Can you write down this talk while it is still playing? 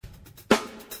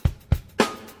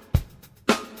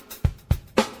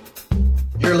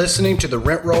You're listening to the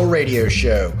Rent Roll Radio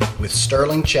Show with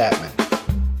Sterling Chapman.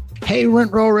 Hey,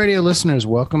 Rent Roll Radio listeners,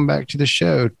 welcome back to the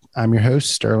show. I'm your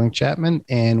host, Sterling Chapman,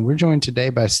 and we're joined today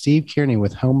by Steve Kearney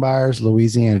with Homebuyers,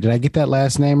 Louisiana. Did I get that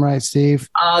last name right, Steve?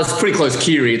 It's pretty close,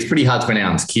 Keary. It's pretty hard to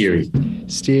pronounce, Keary.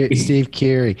 Steve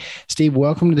Keary. Steve,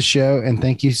 welcome to the show, and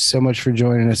thank you so much for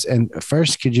joining us. And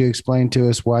first, could you explain to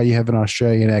us why you have an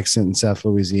Australian accent in South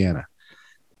Louisiana?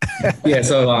 Yeah,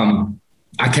 so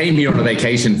I came here on a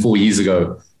vacation 4 years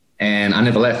ago, and I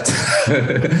never left.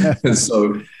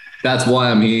 So that's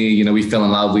why I'm here. You know, we fell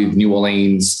in love with New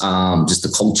Orleans, just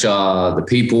the culture, the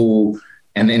people,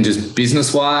 and then just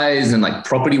business-wise and like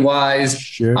property-wise.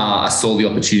 Sure. I saw the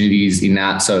opportunities in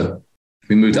that. So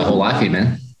we moved our whole life here,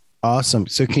 man. Awesome.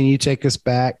 So can you take us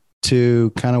back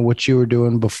to kind of what you were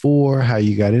doing before, how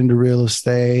you got into real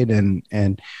estate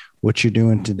and what you're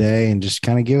doing today, and just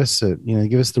kind of give us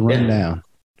the rundown. Yeah.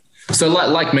 So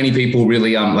like many people,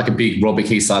 really, I'm like a big Robert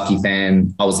Kiyosaki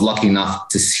fan. I was lucky enough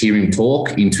to hear him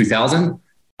talk in 2000.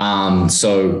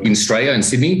 So in Australia, in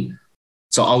Sydney.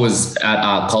 So I was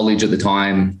at college at the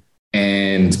time,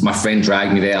 and my friend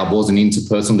dragged me there. I wasn't into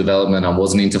personal development. I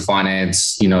wasn't into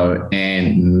finance,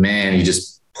 and man, he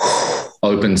just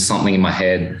opened something in my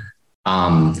head.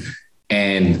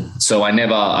 And so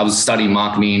I was studying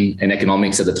marketing and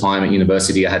economics at the time at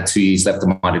university. I had 2 years left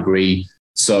of my degree.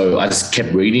 So I just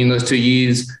kept reading those 2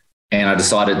 years, and I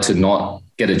decided to not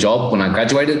get a job when I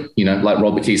graduated. Like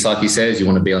Robert Kiyosaki says, you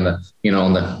want to be on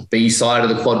the B side of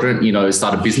the quadrant,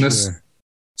 start a business. Sure.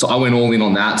 So I went all in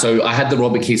on that. So I had the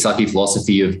Robert Kiyosaki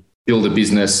philosophy of build a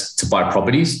business to buy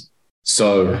properties.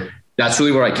 So that's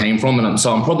really where I came from. And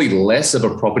I'm probably less of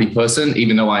a property person,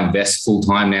 even though I invest full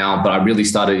time now, but I really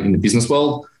started in the business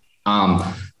world.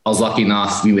 I was lucky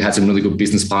enough. We had some really good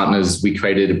business partners. We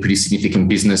created a pretty significant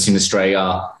business in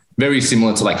Australia, very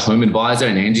similar to like Home Advisor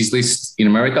and Angie's List in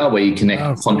America, where you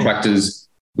connect contractors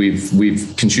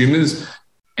with consumers.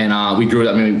 And we grew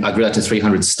it. I grew that to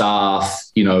 300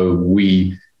 staff.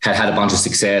 We had a bunch of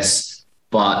success,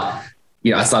 but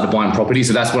I started buying properties.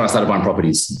 So that's when I started buying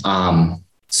properties. I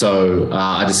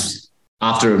just,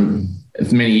 after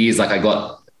many years, I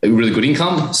got a really good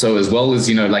income. So as well as,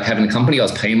 like having a company, I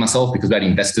was paying myself because we had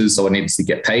investors. So I needed to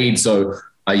get paid. So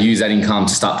I used that income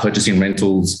to start purchasing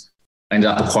rentals. I ended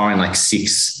up acquiring like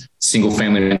 6 single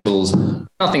family rentals,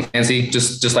 nothing fancy,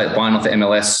 just like buying off the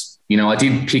MLS. I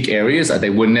did pick areas. They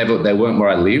weren't where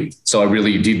I lived. So I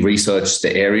really did research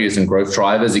the areas and growth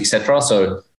drivers, et cetera.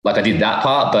 So like I did that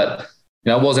part, but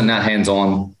I wasn't that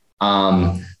hands-on.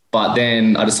 But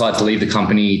then I decided to leave the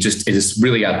company. It just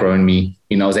really outgrown me.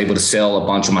 I was able to sell a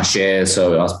bunch of my shares,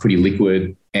 so I was pretty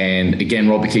liquid. And again,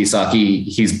 Robert Kiyosaki,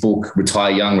 his book,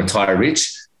 Retire Young, Retire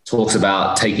Rich, talks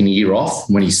about taking a year off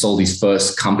when he sold his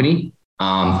first company.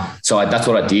 That's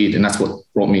what I did. And that's what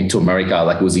brought me to America.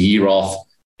 Like it was a year off.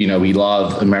 We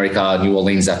love America. New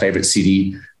Orleans, our favorite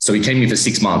city. So we came here for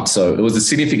 6 months. So it was a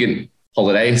significant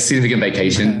holiday, significant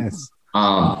vacation. Yes.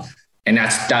 And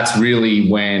that's really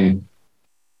when,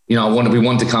 we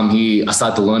wanted to come here. I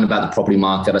started to learn about the property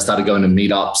market. I started going to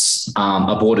meetups.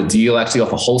 I bought a deal actually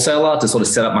off a wholesaler to sort of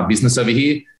set up my business over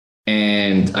here.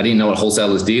 And I didn't know what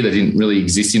wholesalers did. They didn't really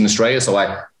exist in Australia. So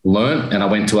I learned, and I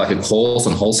went to like a course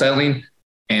on wholesaling,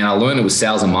 and I learned it was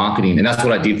sales and marketing. And that's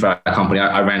what I did for our company.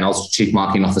 I was chief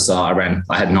marketing officer.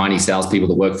 I had 90 salespeople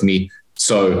that worked for me.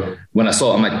 So when I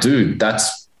saw it, I'm like, dude,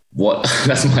 that's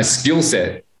my skill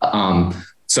set.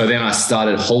 So then I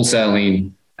started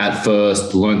wholesaling at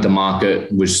first, learned the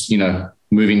market, was,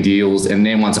 moving deals. And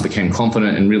then once I became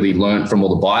confident and really learned from all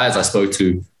the buyers I spoke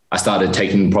to, I started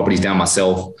taking properties down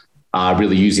myself,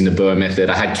 really using the BRRRR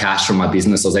method. I had cash from my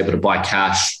business. I was able to buy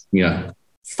cash,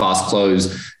 fast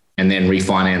close, and then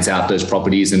refinance out those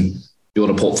properties and build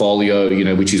a portfolio,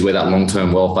 which is where that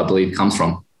long-term wealth, I believe, comes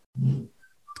from.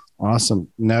 Awesome.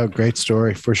 No, great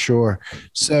story for sure.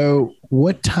 So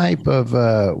what type of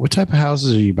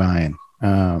houses are you buying?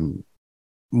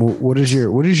 What does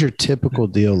your typical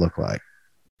deal look like?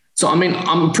 So,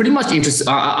 I'm pretty much interested.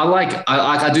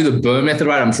 I do the BRRRR method,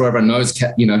 right? I'm sure everyone knows,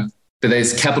 but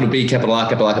there's capital B, capital R,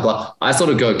 capital R, capital R. I sort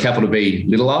of go capital B,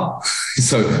 little r.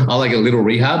 So I like a little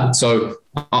rehab. So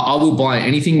I will buy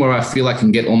anything where I feel I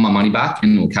can get all my money back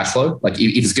and cash flow. Like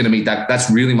if it's going to meet that, that's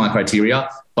really my criteria,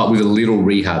 but with a little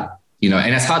rehab,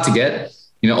 and it's hard to get.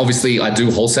 Obviously I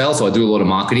do wholesale, so I do a lot of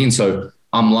marketing. So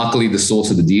I'm luckily the source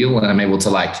of the deal, and I'm able to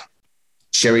like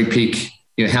cherry pick,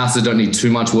 houses that don't need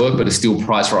too much work, but are still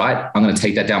priced right. I'm going to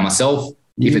take that down myself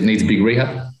if it needs a big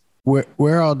rehab.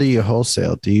 Where all do you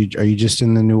wholesale? Are you just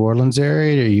in the New Orleans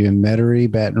area? Are you in Metairie,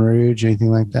 Baton Rouge, anything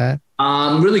like that?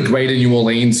 Really greater New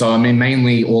Orleans. So I mean,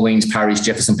 mainly Orleans Parish,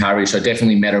 Jefferson Parish. So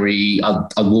definitely Metairie.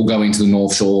 I will go into the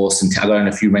North Shore. I go in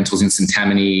a few rentals in St.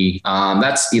 Tammany.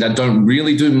 That's it. I don't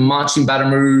really do much in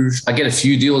Baton Rouge. I get a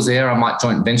few deals there. I might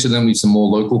joint venture them with some more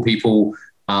local people.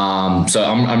 So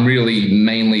I'm really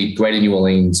mainly greater New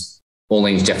Orleans,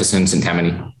 Jefferson, St.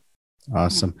 Tammany.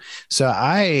 Awesome. So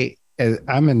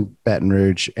I'm in Baton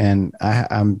Rouge, and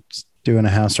I'm doing a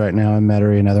house right now in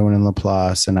Metairie, another one in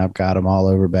Laplace, and I've got them all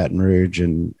over Baton Rouge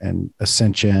and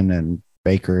Ascension and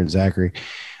Baker and Zachary.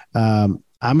 I'm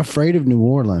afraid of New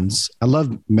Orleans. I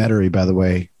love Metairie, by the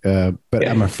way, but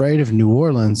I'm afraid of New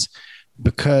Orleans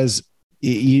because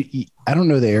I don't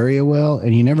know the area well,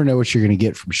 and you never know what you're going to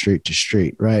get from street to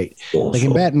street, right? Like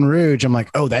in Baton Rouge, I'm like,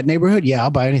 oh, that neighborhood? Yeah,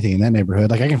 I'll buy anything in that neighborhood.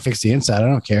 Like I can fix the inside. I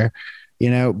don't care.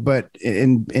 But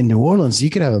in New Orleans, you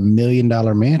could have $1 million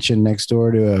mansion next door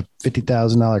to a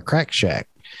 $50,000 crack shack.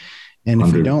 And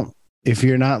if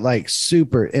you're not like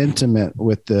super intimate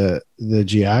with the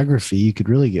geography, you could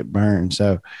really get burned.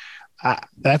 So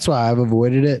that's why I've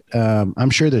avoided it. I'm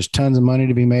sure there's tons of money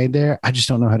to be made there. I just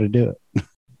don't know how to do it.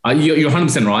 You're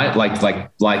 100%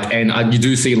 right. And you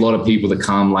do see a lot of people that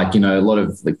come, a lot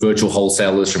of like virtual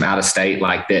wholesalers from out of state,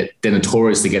 like they're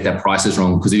notorious to get their prices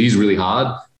wrong because it is really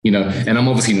hard. And I'm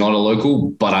obviously not a local,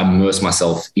 but I immerse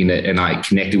myself in it and I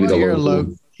connected with a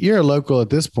local. You're a local at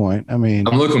this point. I mean,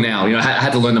 I'm local now. I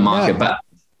had to learn the market, but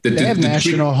they have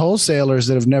national wholesalers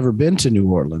that have never been to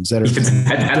New Orleans that are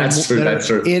that's true. That's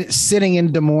true. Sitting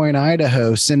in Des Moines,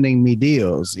 Idaho, sending me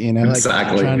deals.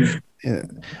 Exactly.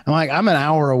 I'm like, I'm an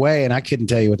hour away, and I couldn't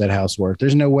tell you what that house worth.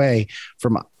 There's no way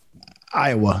from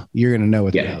Iowa you're going to know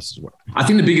what the house is worth. I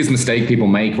think the biggest mistake people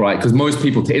make, right, because most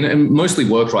people and mostly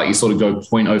work, right, you sort of go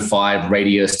 0.05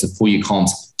 radius to full year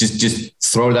comps. Just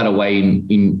throw that away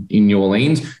in New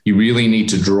Orleans. You really need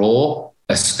to draw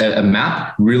a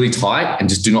map really tight and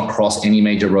just do not cross any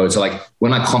major roads. So like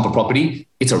when I comp a property,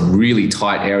 it's a really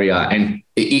tight area, and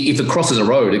if it crosses a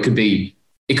road, it could be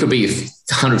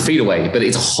 100 feet away, but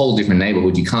it's a whole different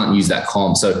neighborhood. You can't use that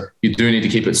comp. So you do need to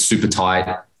keep it super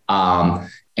tight.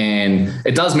 And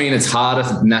it does mean it's harder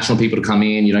for national people to come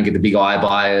in. You don't get the big eye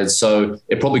buyers. So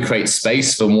it probably creates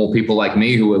space for more people like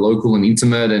me who are local and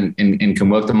intimate and can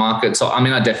work the market. So, I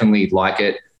mean, I definitely like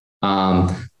it.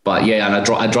 But yeah, and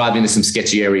I drive into some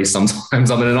sketchy areas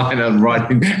sometimes. I'm in an item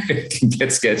riding, it can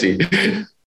get sketchy.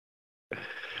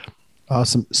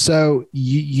 Awesome. So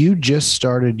you just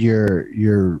started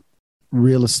your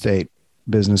real estate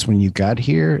business when you got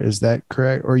here. Is that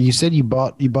correct? Or you said you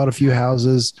bought a few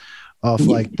houses off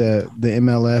like the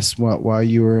MLS while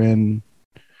you were in?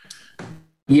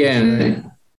 Yeah.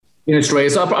 In Australia.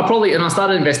 So I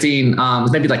started investing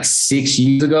maybe like 6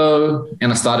 years ago,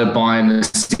 and I started buying the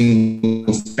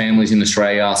single families in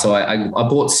Australia. So I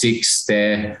bought 6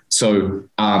 there. So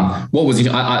what was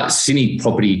Sydney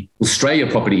property, Australia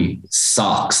property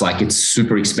sucks. Like it's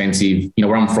super expensive.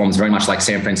 Where I'm from is very much like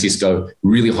San Francisco,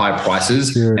 really high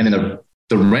prices. Sure. And then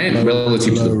the rent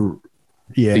relative to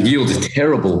the yield is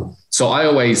terrible. So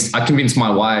I convinced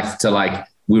my wife to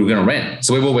we were going to rent.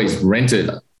 So we've always rented.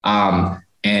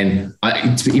 And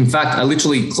in fact, I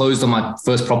literally closed on my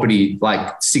first property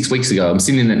 6 weeks ago. I'm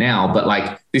sitting in it now, but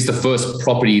this is the first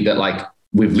property that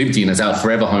we've lived in as our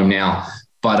forever home now.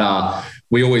 But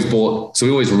we always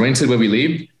rented where we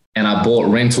lived, and I bought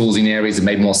rentals in areas that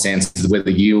made more sense where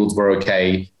the yields were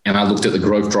okay. And I looked at the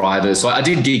growth drivers. So I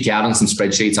did geek out on some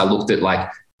spreadsheets. I looked at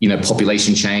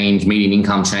population change, median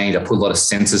income change. I put a lot of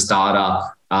census data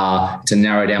to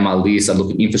narrow down my list. I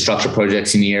looked at infrastructure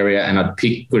projects in the area, and I'd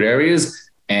pick good areas.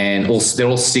 And they're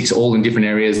all 6, all in different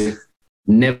areas.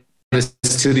 Never,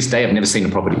 to this day, I've never seen the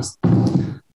properties.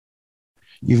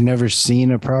 You've never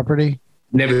seen a property?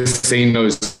 Never seen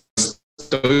those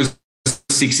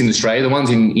 6 in Australia. The ones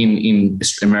in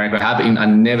America I've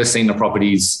never seen the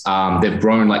properties. They've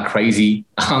grown like crazy.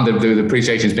 The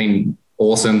appreciation's been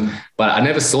awesome, but I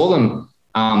never saw them.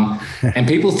 And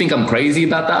people think I'm crazy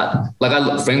about that. I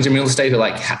look, friends in real estate are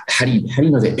like, how do you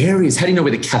know the areas? How do you know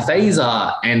where the cafes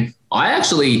are? And I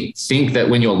actually think that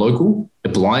when you're local,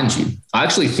 it blinds you. I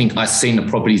actually think I've seen the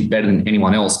properties better than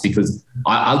anyone else because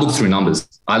I look through numbers.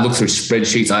 I look through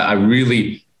spreadsheets. I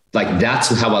really that's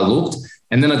how I looked.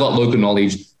 And then I got local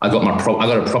knowledge. I got a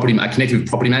property. I connected with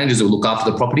property managers who look after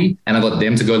the property, and I got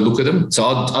them to go look at them. So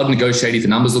I'd negotiate if the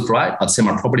numbers looked right. I'd send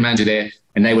my property manager there,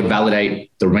 and they would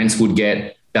validate the rents would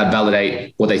get. They'd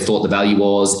validate what they thought the value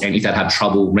was, and if they'd have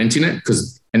trouble renting it,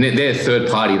 and they're a third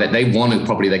party that they want a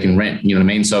property they can rent. You know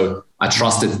what I mean? So I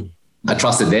trusted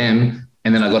them,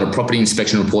 and then I got a property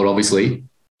inspection report, obviously, and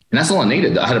that's all I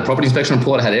needed. I had a property inspection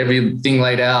report. I had everything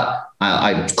laid out.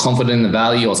 I was confident in the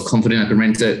value. I was confident I could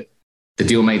rent it. the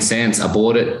deal made sense. I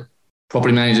bought it.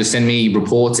 Property managers send me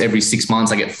reports every 6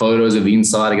 months. I get photos of the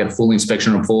inside. I get a full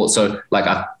inspection report. So like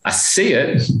I see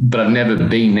it, but I've never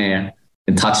been there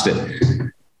and touched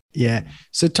it. Yeah.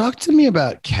 So talk to me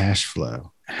about cash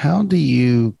flow. How do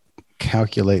you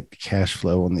calculate the cash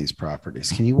flow on these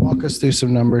properties? Can you walk us through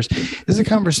some numbers? This is a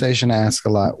conversation I ask a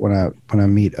lot when I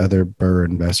meet other BRRRR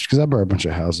investors, because I BRRRR a bunch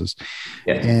of houses.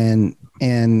 Yeah.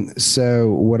 And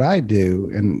so what I do,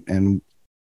 and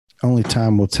only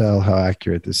time will tell how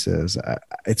accurate this is.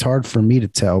 It's hard for me to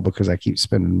tell because I keep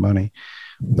spending money.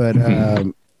 But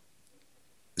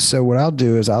so what I'll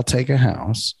do is I'll take a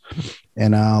house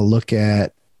and I'll look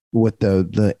at what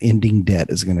the ending debt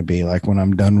is going to be like when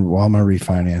I'm done with all my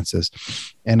refinances.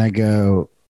 And I go,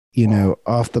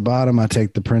 off the bottom, I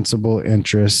take the principal,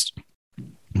 interest,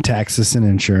 taxes, and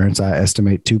insurance. I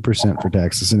estimate 2% for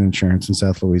taxes and insurance in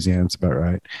South Louisiana. It's about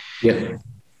right. Yeah.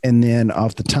 And then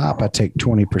off the top, I take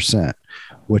 20%,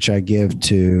 which I give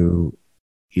to,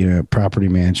 property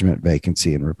management,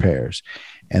 vacancy, and repairs.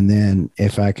 And then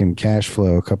if I can cash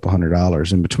flow a couple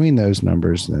 $100 in between those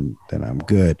numbers, then I'm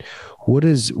good. What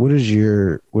is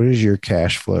your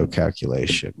cash flow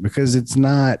calculation? Because it's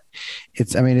all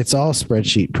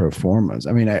spreadsheet pro formas.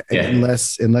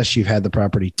 Unless you've had the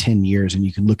property 10 years and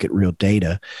you can look at real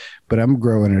data, but I'm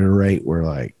growing at a rate where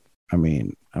I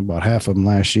bought half of them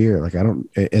last year.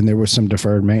 And there was some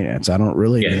deferred maintenance. I don't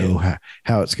really know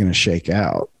how it's going to shake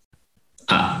out.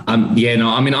 I'm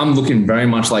looking very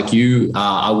much like you.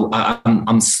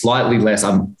 I'm slightly less.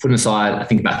 I'm putting aside, I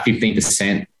think, about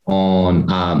 15%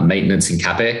 on maintenance and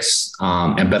capex,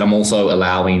 but I'm also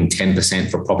allowing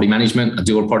 10% for property management. I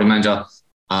deal with a property manager,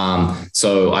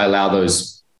 so I allow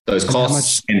those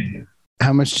costs.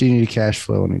 How much do you need to cash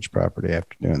flow on each property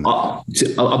after doing that? I'll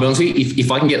be honest with you,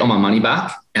 if I can get all my money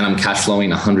back and I'm cash flowing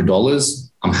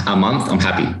 $100 a month, I'm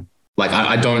happy. Like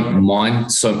I don't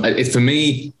mind. So for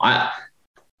me,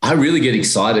 I really get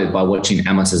excited by watching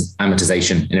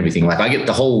amortization and everything. Like I get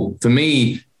for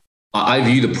me, I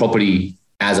view the property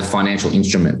as a financial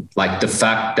instrument. Like the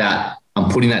fact that I'm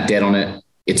putting that debt on it,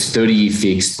 it's 30-year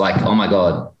fixed. Like, oh my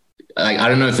God. Like, I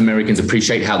don't know if Americans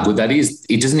appreciate how good that is.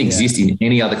 It doesn't exist in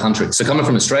any other country. So coming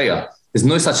from Australia, there's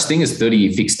no such thing as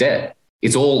 30-year fixed debt.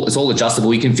 It's all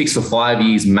adjustable. You can fix for 5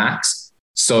 years max.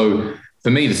 So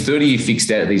for me, the 30-year fixed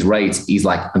debt at these rates is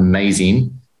like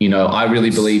amazing. I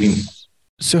really believe in.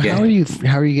 So how are you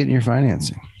getting your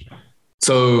financing?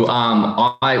 So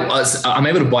I'm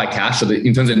able to buy cash. So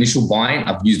in terms of initial buying,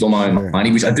 I've used all my own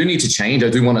money, which I do need to change. I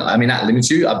do want to, that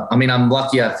limits you. I'm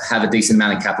lucky I have a decent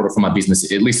amount of capital for my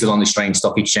business. It listed on the Australian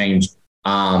Stock Exchange. So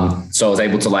I was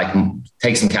able to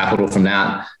take some capital from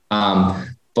that.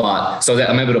 But so that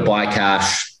I'm able to buy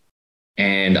cash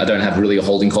and I don't have really a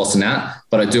holding cost in that,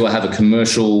 but I have a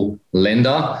commercial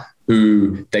lender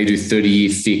who they do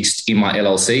 30-year fixed in my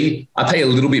LLC. I pay a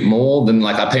little bit more than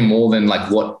what, I pay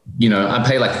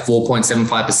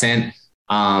 4.75%.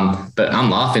 But I'm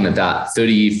laughing at that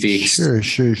 30-year fixed.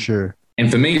 Sure.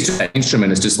 And for me, it's just that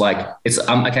instrument. It's just like,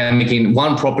 I'm making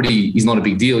one property is not a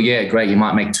big deal. Yeah, great. You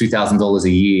might make $2,000 a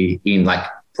year in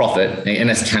profit, and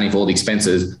that's accounting for all the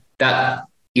expenses. That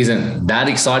isn't that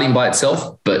exciting by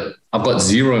itself, but I've got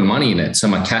zero money in it. So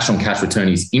my cash on cash return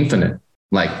is infinite.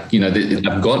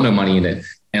 I've got no money in it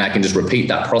and I can just repeat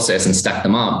that process and stack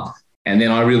them up. And then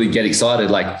I really get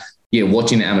excited,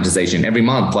 watching the amortization every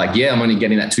month. I'm only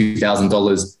getting that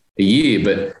 $2,000 a year,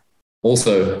 but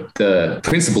also the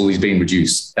principal is being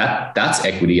reduced. That's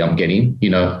equity I'm getting.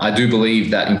 I do believe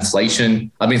that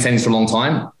inflation, I've been saying this for a long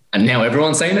time and now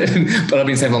everyone's saying it, but I've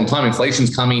been saying for a long time,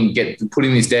 inflation's coming, put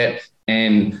in this debt.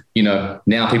 And,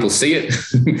 now people see it.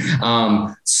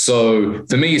 So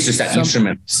for me, it's just that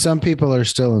instrument. Some people are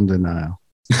still in denial.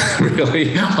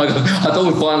 Really? I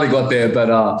thought we finally got there, but,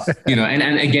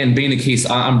 and again, being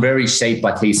I'm very shaped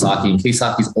by Kiyosaki, and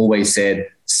Kiyosaki's always said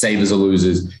savers are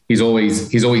losers. He's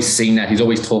always seen that. He's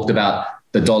always talked about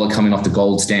the dollar coming off the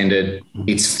gold standard.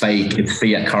 It's fake. It's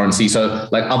fiat currency. So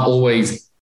I've always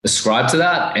ascribe to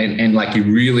that and you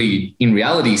really in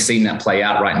reality seeing that play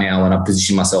out right now, and I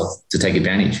position myself to take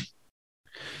advantage.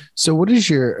 So what is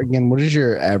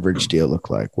your average deal look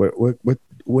like?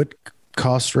 What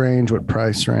cost range, what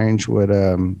price range, what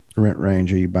rent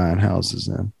range are you buying houses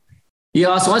in?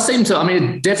 Yeah, so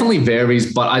it definitely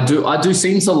varies, but I do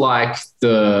seem to like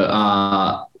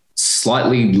the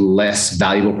slightly less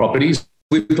valuable properties.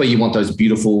 flipper, you want those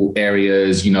beautiful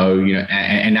areas,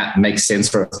 and that makes sense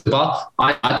for a flipper.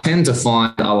 I tend to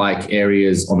find I like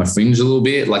areas on the fringe a little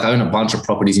bit. Like I own a bunch of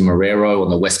properties in Marrero on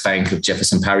the west bank of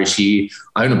Jefferson Parish here.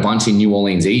 I own a bunch in New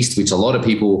Orleans East, which a lot of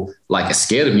people are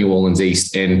scared of New Orleans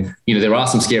East. And, there are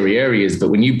some scary areas, but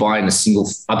when you buy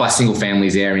I buy single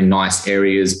families there in nice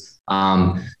areas,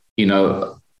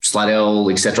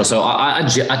 Slidell, etc. So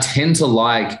I tend to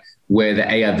like where the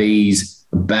ARV's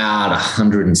about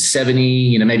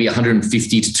 170, maybe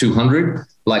 150 to 200.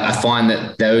 Like I find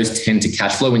that those tend to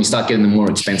cash flow when you start getting the more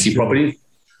expensive properties.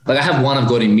 Like I have one I've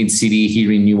got in mid-city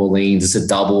here in New Orleans. It's a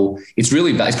double. It's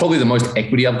probably the most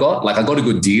equity I've got. Like I got a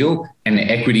good deal and the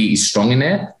equity is strong in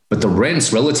there, but the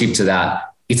rents relative to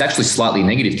that, it's actually slightly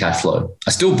negative cash flow.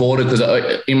 I still bought it because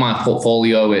in my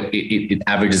portfolio, it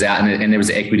averages out and there was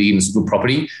equity in this good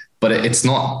property, but it's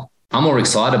not, I'm more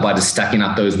excited by just stacking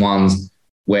up those ones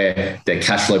where they're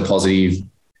cash flow positive.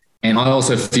 And I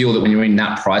also feel that when you're in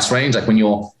that price range, like when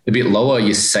you're a bit lower,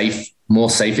 you're more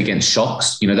safe against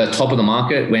shocks. That top of the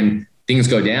market, when things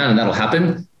go down and that'll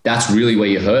happen, that's really where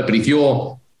you hurt. But if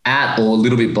you're at or a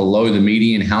little bit below the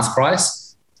median house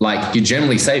price, like you're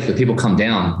generally safe because people come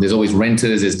down. There's always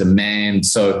renters, there's demand.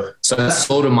 So that's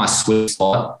sort of my sweet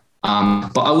spot.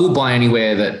 But I will buy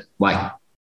anywhere that I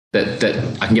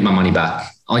can get my money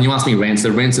back. And you ask me rents,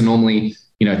 the rents are normally,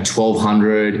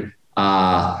 1,200,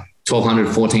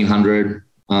 1,400,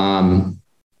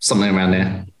 something around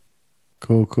there.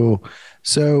 Cool.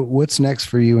 So what's next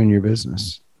for you in your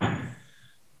business?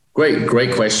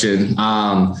 Great question.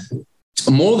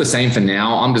 More of the same for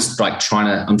now. I'm just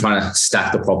trying to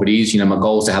stack the properties. My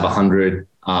goal is to have 100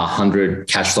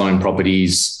 cash flowing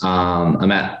properties.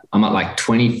 I'm at like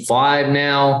 25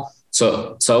 now.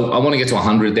 So I want to get to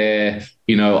 100 there.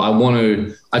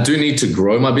 I do need to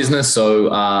grow my business. So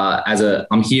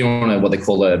I'm here on what they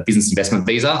call a business investment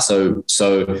visa. So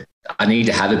I need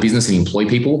to have a business and employ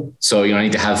people. So, I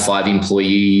need to have 5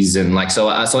 employees and so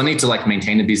I need to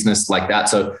maintain a business like that.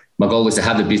 So my goal is to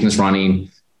have the business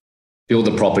running, build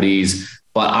the properties,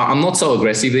 but I'm not so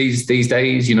aggressive these days.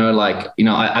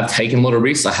 I've taken a lot of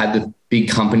risks. I had the big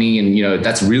company and,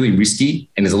 that's really risky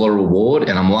and there's a lot of reward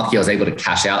and I'm lucky I was able to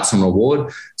cash out some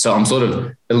reward. So I'm sort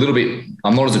of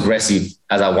I'm not as aggressive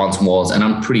as I once was. And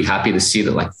I'm pretty happy to see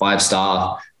that 5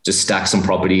 staff, just stack some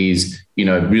properties,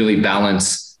 really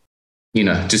balance,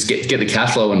 just get the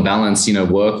cash flow and balance,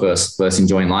 work versus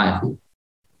enjoying life.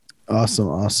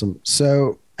 Awesome.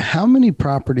 So how many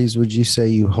properties would you say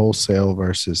you wholesale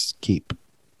versus keep?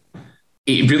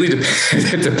 It really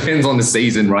depends. It depends on the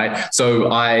season, right?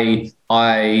 So I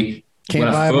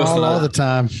can't buy them all the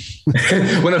time.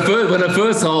 when I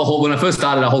first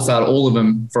started, I wholesaled all of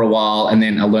them for a while, and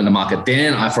then I learned the market.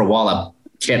 Then I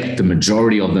kept the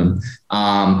majority of them.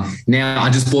 Now I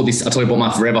just bought this. I told you I bought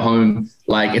my forever home.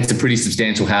 It's a pretty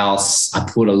substantial house. I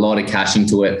put a lot of cash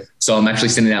into it. So I'm actually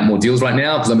sending out more deals right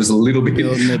now because I'm just a little bit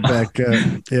building it back up.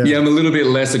 Yeah, I'm a little bit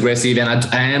less aggressive, and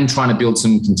I am trying to build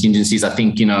some contingencies. I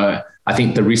think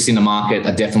the risks in the market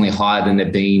are definitely higher than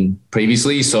they've been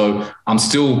previously. So I'm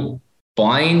still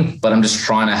buying, but I'm just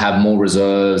trying to have more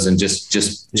reserves and just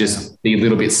be a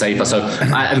little bit safer. So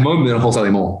at the moment, I'm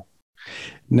wholesaling more.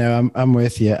 No, I'm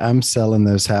with you. I'm selling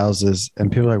those houses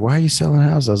and people are like, why are you selling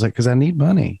houses? I was like, because I need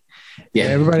money. Yeah.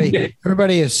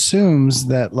 Everybody assumes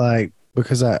that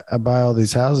because I buy all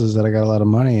these houses that I got a lot of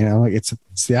money, and I'm like, it's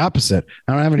the opposite.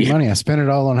 I don't have any money. I spend it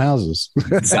all on houses.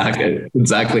 Exactly.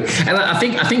 And I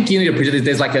think you need to appreciate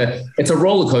it's a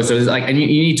roller coaster. And you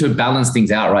need to balance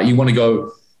things out, right? You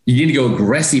need to go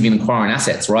aggressive in acquiring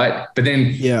assets, right? But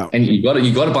then, and you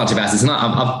got a bunch of assets. And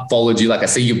I've followed you. I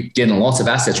see you getting lots of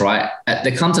assets, right?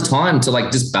 There comes a time to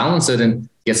just balance it and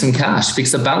get some cash,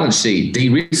 fix the balance sheet,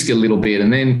 de-risk it a little bit,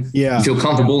 and then you feel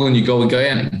comfortable and you go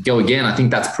again. I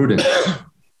think that's prudent.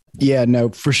 Yeah, no,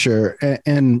 for sure.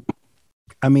 And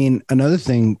I mean, another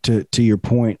thing to your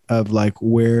point of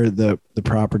where the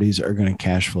properties are going to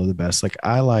cash flow the best.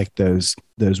 I like those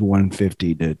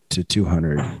 150 to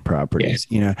 200 properties.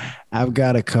 I've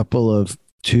got a couple of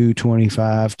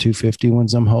 225, 250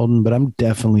 ones I'm holding, but I'm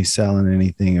definitely selling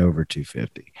anything over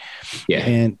 250. Yeah.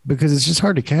 And because it's just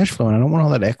hard to cash flow and I don't want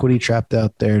all that equity trapped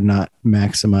out there, not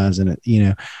maximizing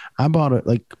it. I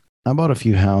bought a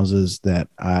few houses that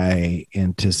I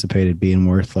anticipated being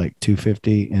worth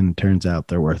 250 and turns out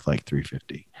they're worth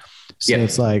 350. So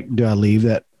it's do I leave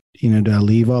that, do I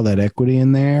leave all that equity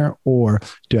in there or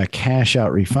do I cash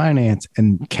out refinance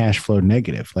and cash flow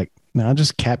negative? No, I'll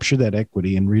just capture that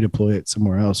equity and redeploy it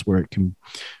somewhere else where it can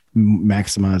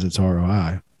maximize its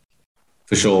ROI.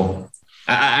 For sure.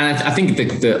 And I think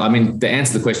the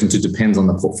answer to the question too depends on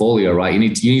the portfolio, right? You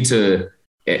need to,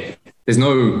 there's there's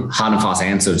no hard and fast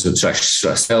answer to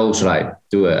should I sell? Should I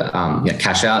do a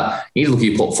cash out? You need to look at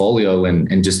your portfolio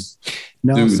and just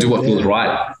do what feels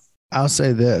right. I'll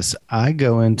say this. I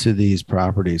go into these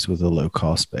properties with a low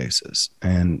cost basis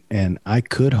and I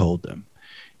could hold them.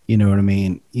 You know what I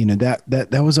mean? That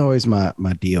was always my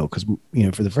deal. Cause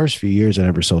for the first few years I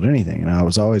never sold anything. And I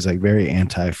was always like very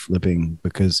anti-flipping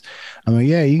because I'm like,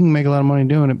 yeah, you can make a lot of money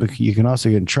doing it, but you can also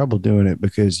get in trouble doing it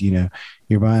because,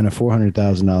 you're buying a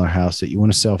 $400,000 house that you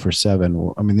want to sell for $7 million.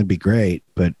 Well, I mean, that'd be great.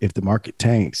 But if the market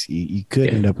tanks, you could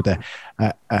end up with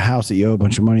a house that you owe a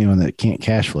bunch of money on that can't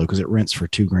cash flow because it rents for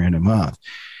 $2,000 a month.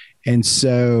 And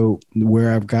so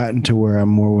where I've gotten to where I'm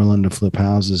more willing to flip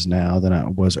houses now than I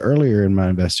was earlier in my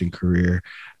investing career,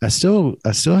 I still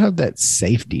have that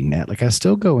safety net. Like I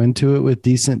still go into it with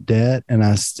decent debt and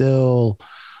I still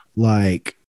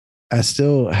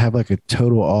have like a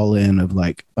total all in of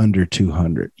like under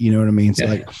 200, you know what I mean? So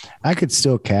like I could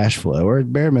still cash flow or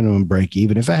at bare minimum break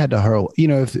even if I had to hurl,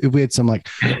 if we had some like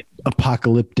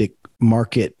apocalyptic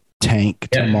market tank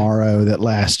tomorrow that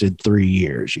lasted 3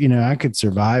 years, I could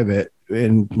survive it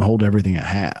and hold everything I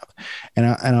have. And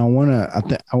I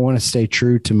want to stay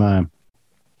true to my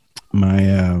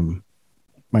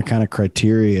kind of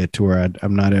criteria to where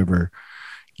I'm not ever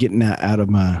getting out of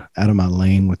my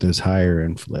lane with those higher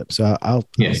end flips. So I'll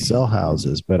sell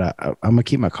houses, but I'm gonna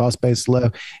keep my cost base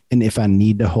low. And if I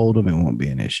need to hold them, it won't be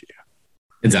an issue.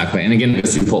 Exactly. And again,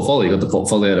 it's your portfolio. You got the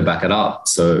portfolio to back it up.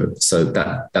 So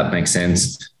that makes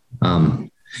sense.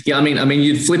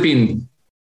 You'd flip in.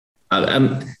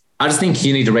 I just think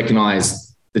you need to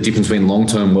recognize the difference between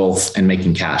long-term wealth and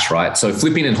making cash, right? So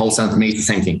flipping and wholesaling to me is the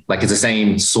same thing. Like it's the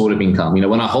same sort of income.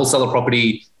 When I wholesale a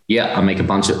property, I make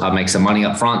some money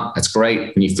up front. That's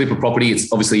great. When you flip a property,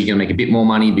 it's obviously you're going to make a bit more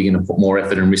money, but you're going to put more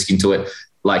effort and risk into it.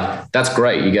 Like that's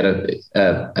great. You get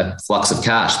a flux of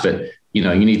cash, but you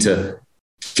need to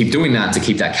keep doing that to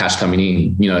keep that cash coming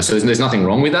in, so there's nothing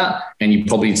wrong with that. And you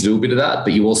probably need to do a bit of that,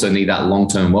 but you also need that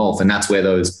long-term wealth. And that's where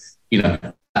those,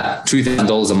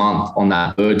 $2,000 a month on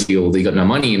that BRRRR deal that you got no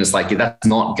money. And it's like, that's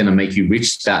not going to make you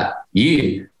rich that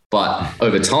year. But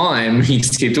over time, you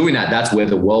just keep doing that. That's where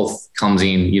the wealth comes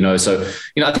in, So, I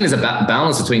think there's a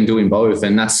balance between doing both.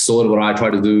 And that's sort of what I try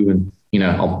to do. And,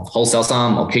 I'll wholesale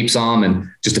some, I'll keep some. And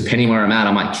just depending where I'm at,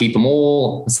 I might keep them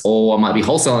all, or I might be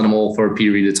wholesaling them all for a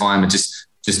period of time and just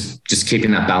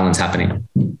keeping that balance happening.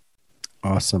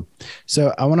 Awesome.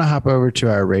 So I want to hop over to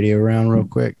our radio round real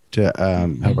quick to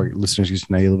help our listeners get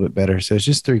to know you a little bit better. So it's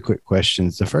just 3 quick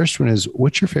questions. The first one is,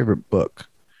 what's your favorite book?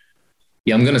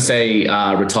 Yeah, I'm going to say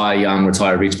Retire Young,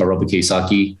 Retire Rich by Robert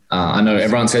Kiyosaki. I know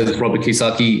everyone says it's Robert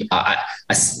Kiyosaki.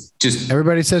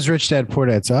 Everybody says Rich Dad, Poor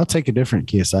Dad. So I'll take a different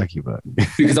Kiyosaki book.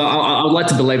 Because I would like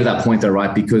to belabor that point though,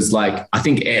 right? Because I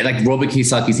think Robert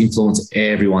Kiyosaki's influenced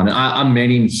everyone. I met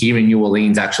him here in New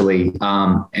Orleans actually.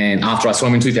 And after I saw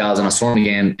him in 2000, I saw him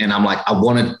again and I'm like, I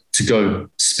wanted to go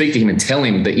speak to him and tell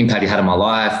him the impact he had on my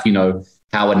life,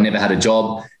 how I'd never had a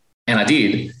job. And I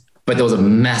did. But there was a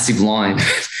massive line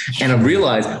and I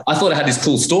realized, I thought I had this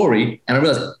cool story and I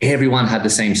realized everyone had the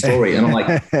same story. And I'm like,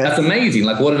 that's amazing.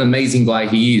 Like what an amazing guy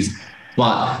he is.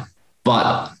 But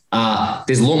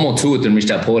there's a lot more to it than Rich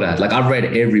Dad Poor Dad. Like I've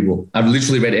read every book. I've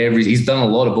literally read he's done a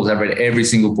lot of books. I've read every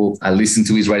single book. I listened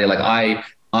to his radio. Like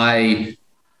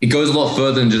it goes a lot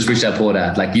further than just Rich Dad Poor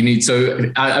Dad. Like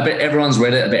I bet everyone's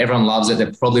read it. I bet everyone loves it.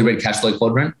 They've probably read Cash Flow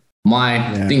Quadrant.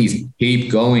 My thing is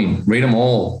keep going, read them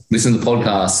all, listen to the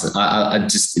podcasts.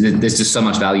 There's just so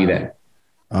much value there.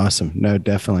 Awesome. No,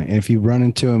 definitely. And if you run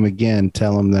into him again,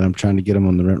 tell him that I'm trying to get him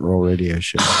on the Rent Roll Radio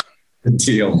show.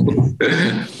 Deal.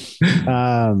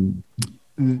 The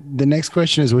next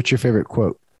question is, what's your favorite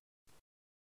quote?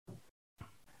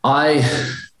 I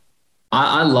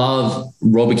love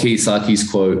Robert Kiyosaki's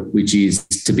quote, which is,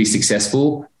 to be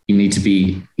successful, you need to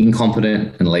be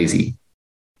incompetent and lazy.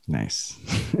 Nice.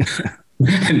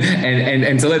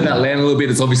 and to let that land a little bit,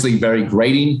 it's obviously very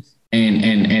grating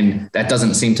and that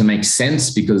doesn't seem to make sense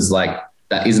because that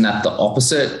isn't that the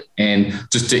opposite. And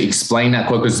just to explain that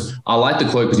quote, because I like the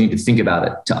quote because you need to think about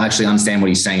it to actually understand what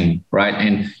he's saying, right?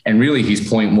 And really his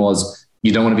point was,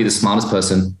 you don't want to be the smartest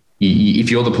person. If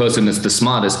you're the person that's the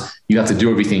smartest, you have to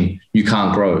do everything. You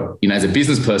can't grow. As a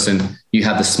business person, you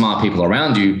have the smart people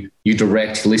around you. You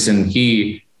direct, listen,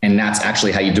 hear, and that's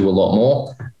actually how you do a lot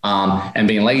more. And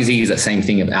being lazy is that same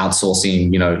thing of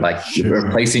outsourcing,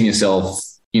 replacing yourself.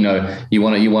 You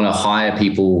want to hire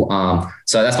people.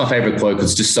 So that's my favorite quote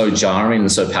because it's just so jarring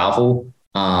and so powerful.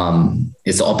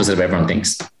 It's the opposite of everyone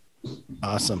thinks.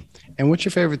 Awesome. And what's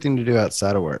your favorite thing to do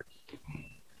outside of work?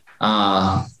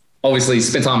 obviously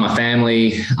spent time with my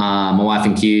family, my wife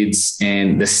and kids,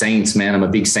 and the Saints, man. I'm a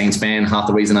big Saints fan. Half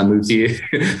the reason I moved here.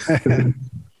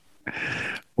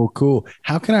 Well, cool.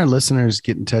 How can our listeners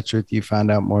get in touch with you,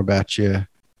 find out more about you,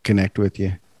 connect with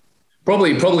you?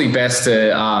 Probably best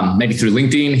to maybe through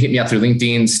LinkedIn. Hit me up through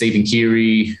LinkedIn, Stephen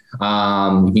Keary. You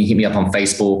can hit me up on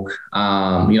Facebook.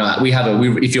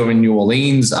 If you're in New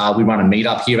Orleans, we run a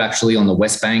meetup here actually on the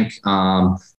West Bank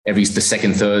the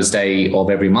second Thursday of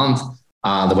every month.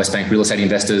 The West Bank Real Estate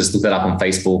Investors, look that up on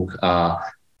Facebook.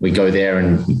 We go there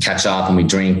and catch up and we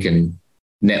drink and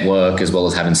network as well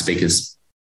as having speakers.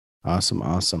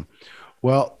 Awesome.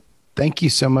 Well, thank you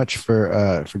so much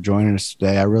for joining us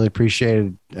today. I really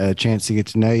appreciated a chance to get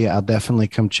to know you. I'll definitely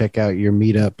come check out your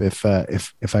meetup if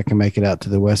I can make it out to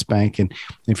the West Bank. And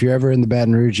if you're ever in the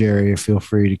Baton Rouge area, feel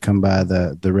free to come by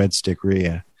the Red Stick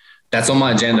RIA. That's on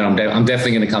my agenda. I'm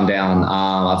definitely going to come down.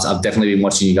 I've definitely been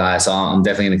watching you guys, so I'm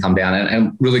definitely going to come down. And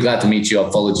I'm really glad to meet you.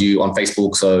 I've followed you on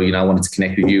Facebook, so I wanted to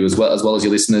connect with you as well as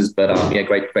your listeners. But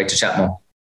great to chat more.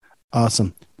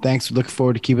 Awesome. Thanks. Looking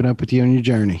forward to keeping up with you on your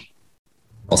journey.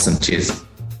 Awesome. Cheers.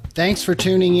 Thanks for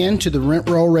tuning in to the Rent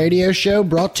Roll Radio Show,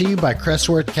 brought to you by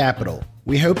Crestworth Capital.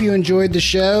 We hope you enjoyed the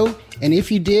show, and if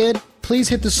you did, please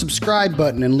hit the subscribe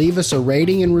button and leave us a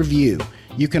rating and review.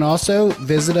 You can also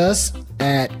visit us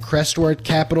at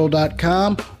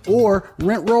crestworthcapital.com or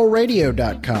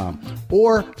rentrollradio.com,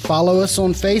 or follow us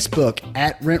on Facebook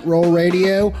at Rent Roll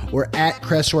Radio or at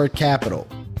Crestworth Capital.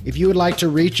 If you would like to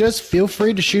reach us, feel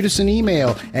free to shoot us an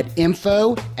email at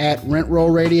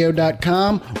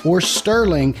info@rentrollradio.com or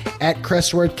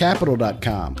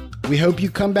sterling@crestworthcapital.com. We hope you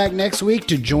come back next week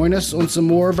to join us on some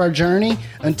more of our journey.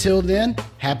 Until then,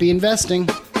 happy investing.